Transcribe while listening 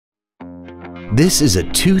This is a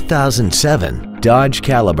 2007 Dodge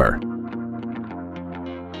Caliber.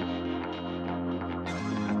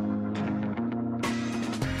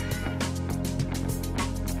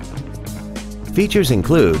 Features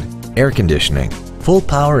include air conditioning, full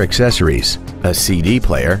power accessories, a CD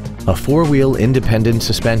player, a 4-wheel independent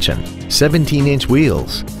suspension, 17-inch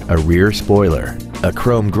wheels, a rear spoiler, a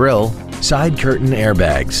chrome grille, side curtain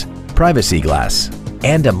airbags, privacy glass,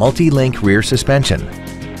 and a multi-link rear suspension.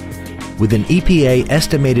 With an EPA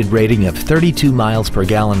estimated rating of 32 miles per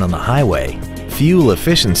gallon on the highway, fuel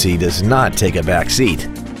efficiency does not take a back seat.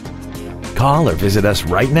 Call or visit us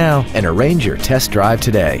right now and arrange your test drive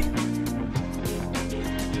today.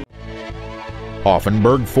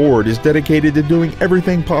 Auffenberg Ford is dedicated to doing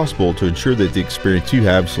everything possible to ensure that the experience you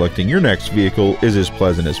have selecting your next vehicle is as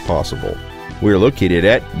pleasant as possible. We are located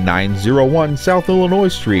at 901 South Illinois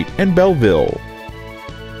Street in Belleville.